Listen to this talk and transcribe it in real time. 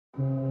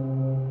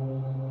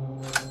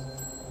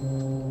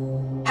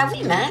Have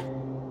we met?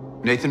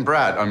 Nathan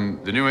Bratt,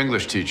 I'm the new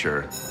English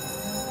teacher.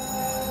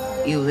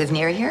 You live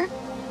near here?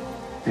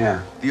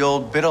 Yeah. The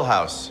old Biddle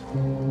House.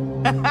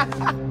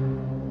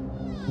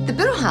 The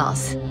Biddle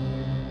House?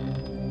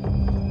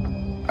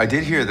 I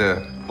did hear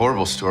the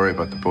horrible story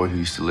about the boy who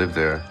used to live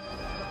there.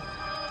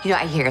 You know,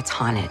 I hear it's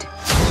haunted.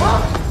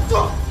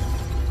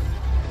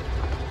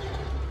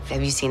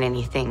 Have you seen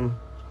anything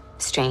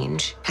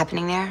strange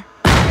happening there?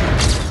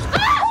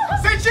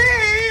 Say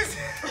cheese!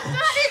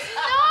 That is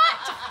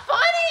not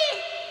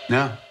funny!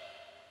 No.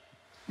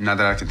 Not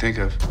that I can think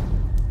of.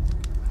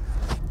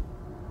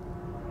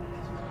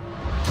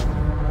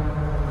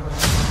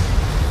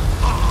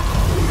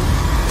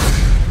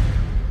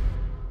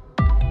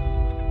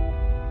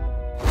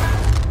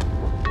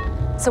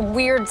 Some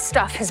weird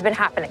stuff has been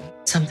happening.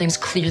 Something's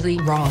clearly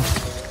wrong.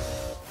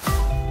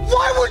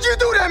 Why would you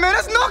do that, man?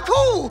 That's not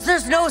cool!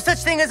 There's no such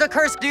thing as a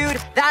curse,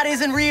 dude. That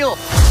isn't real.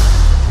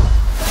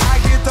 I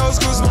get those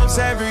goosebumps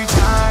every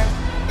time.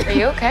 Are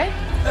you okay?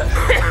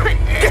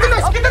 Get the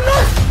nurse! Get the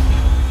nurse!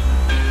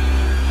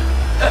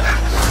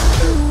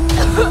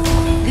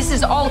 This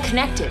is all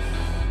connected.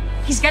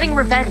 He's getting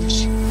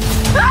revenge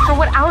for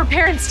what our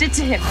parents did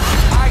to him.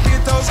 I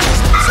get those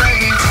goosebumps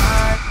every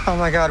time. Oh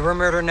my God, we're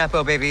murder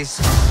nepo babies.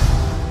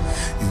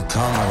 You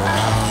come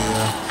around,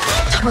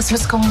 yeah. Tell us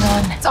what's going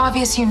on. It's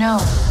obvious you know.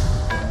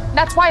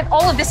 That's why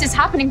all of this is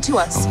happening to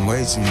us. I'm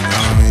way too numb,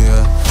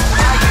 yeah.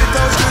 I get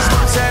those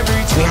goosebumps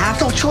every time. We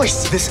have no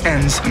choice. This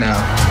ends now.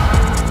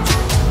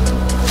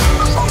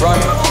 Run!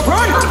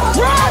 Run!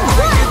 Run!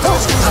 I get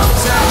those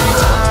goosebumps every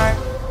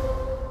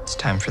time. It's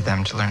time for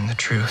them to learn the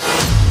truth.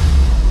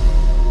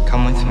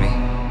 Come with me.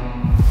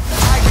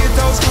 I get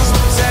those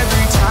goosebumps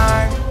every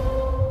time.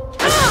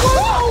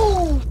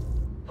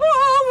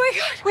 Oh my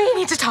God. We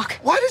need to talk.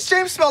 Why does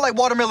James smell like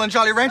watermelon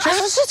Jolly Ranchers?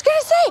 I was just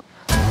gonna say.